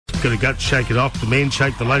got a gut, shake it off. The man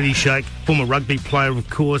shake, the lady shake. Former rugby player, of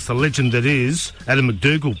course, the legend that is Adam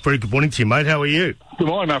McDougall. Very good morning to you, mate. How are you? Good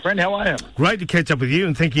morning, my friend. How are you? Great to catch up with you,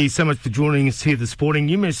 and thank you so much for joining us here this morning.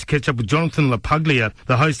 You managed to catch up with Jonathan LaPuglia,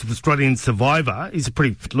 the host of Australian Survivor. He's a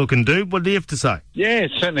pretty fit-looking dude. What do you have to say? Yeah,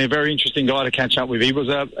 certainly a very interesting guy to catch up with. He was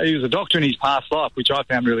a doctor in his past life, which I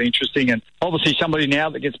found really interesting, and obviously somebody now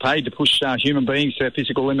that gets paid to push human beings to their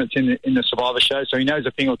physical limits in the Survivor show, so he knows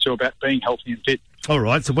a thing or two about being healthy and fit. All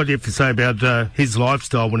right, so what do you have to say about his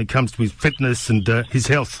lifestyle when it comes to his fitness and his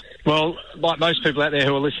health? Well, like most people out there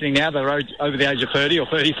who are listening now, they're over the age of 30 or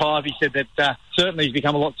 35. He said that certainly he's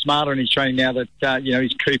become a lot smarter in his training now that,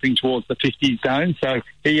 he's creeping towards the 50s zone. So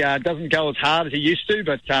he doesn't go as hard as he used to,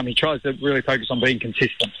 but he tries to really focus on being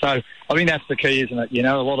consistent. So I think that's the key, isn't it? You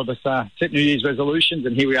know, a lot of us set New Year's resolutions,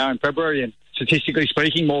 and here we are in February, and statistically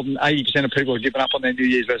speaking, more than 80% of people have given up on their New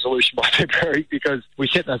Year's resolution by February because we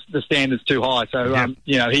set the standards too high. So,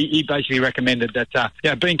 he basically recommended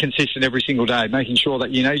that, being consistent every single day, making sure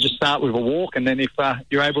that, you just start with a walk, and then if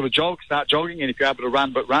you're able to jog, start jogging, and if you're able to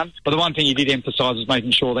run. But the one thing he did emphasise is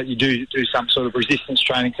making sure that you do some sort of resistance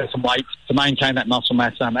training, so some weights to maintain that muscle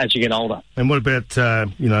mass as you get older. And what about,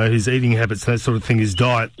 his eating habits, that sort of thing, his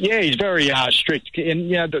diet? Yeah, he's very strict.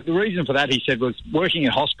 And, the reason for that, he said, was working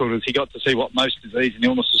in hospitals, he got to see what most disease and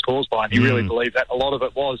illness is caused by, and he really believed that a lot of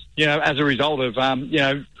it was, as a result of,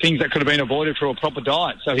 things that could have been avoided through a proper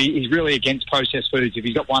diet. So he's really against processed foods. If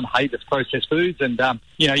he's got one hate, it's processed foods. And,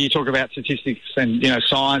 you talk about statistics and,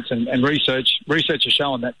 science and research. Research has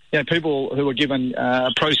shown that, people who are given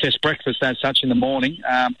a processed breakfast as such in the morning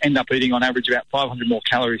end up eating on average about 500 more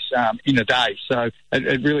calories in a day. So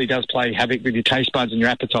it really does play havoc with your taste buds and your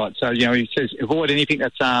appetite. So, he says avoid anything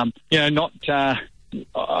that's, not...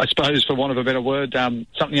 I suppose, for want of a better word,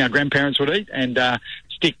 something our grandparents would eat, and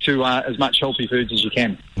stick to as much healthy foods as you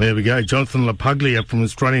can. There we go. Jonathan LaPuglia from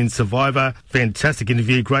Australian Survivor. Fantastic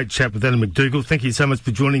interview. Great chat with Adam McDougall. Thank you so much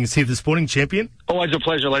for joining us here this morning, champion. Always a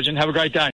pleasure, legend. Have a great day.